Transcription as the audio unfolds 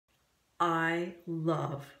I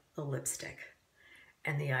love the lipstick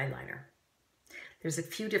and the eyeliner. There's a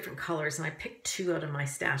few different colors, and I picked two out of my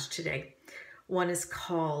stash today. One is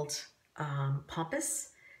called Pompous,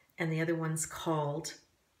 and the other one's called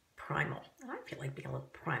Primal. And I feel like being a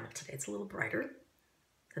little primal today. It's a little brighter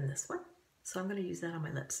than this one, so I'm going to use that on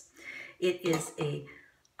my lips. It is a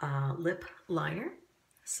lip liner,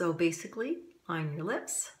 so basically line your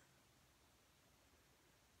lips.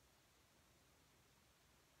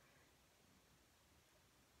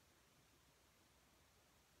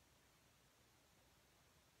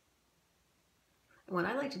 What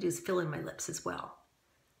I like to do is fill in my lips as well.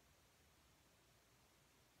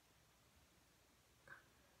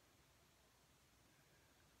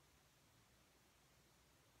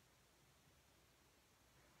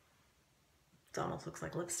 It almost looks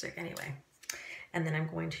like lipstick anyway. And then I'm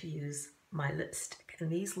going to use my lipstick. And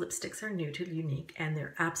these lipsticks are new to Younique, and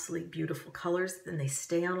they're absolutely beautiful colors, and they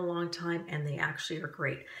stay on a long time, and they actually are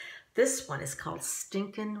great. This one is called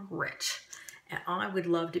Stinkin' Rich. And I would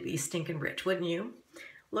love to be stinking rich, wouldn't you?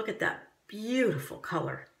 Look at that beautiful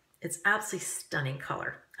color. It's absolutely stunning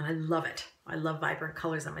color, and I love it. I love vibrant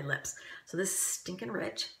colors on my lips. So this is Stinkin'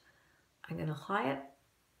 Rich. I'm gonna apply it.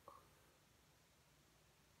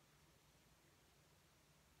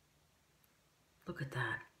 Look at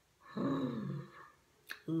that.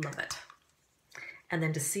 Love it. And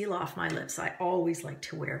then to seal off my lips, I always like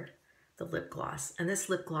to wear the lip gloss. And this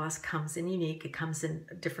lip gloss comes in Younique. It comes in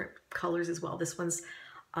different colors as well. This one's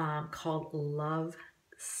called Love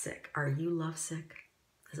Sick. Are you love sick?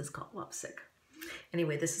 This is called Love Sick.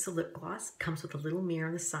 Anyway, this is a lip gloss. It comes with a little mirror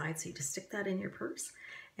on the side, so you just stick that in your purse.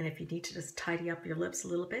 And if you need to just tidy up your lips a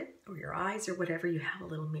little bit, or your eyes or whatever, you have a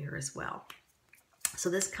little mirror as well.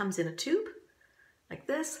 So this comes in a tube, like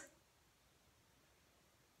this.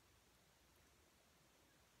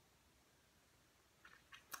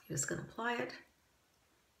 You're just gonna apply it.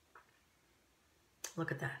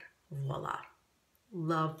 Look at that, voila.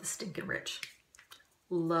 Love the Stinkin' Rich.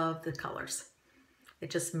 Love the colors. It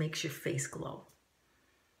just makes your face glow.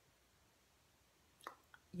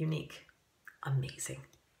 Younique, amazing.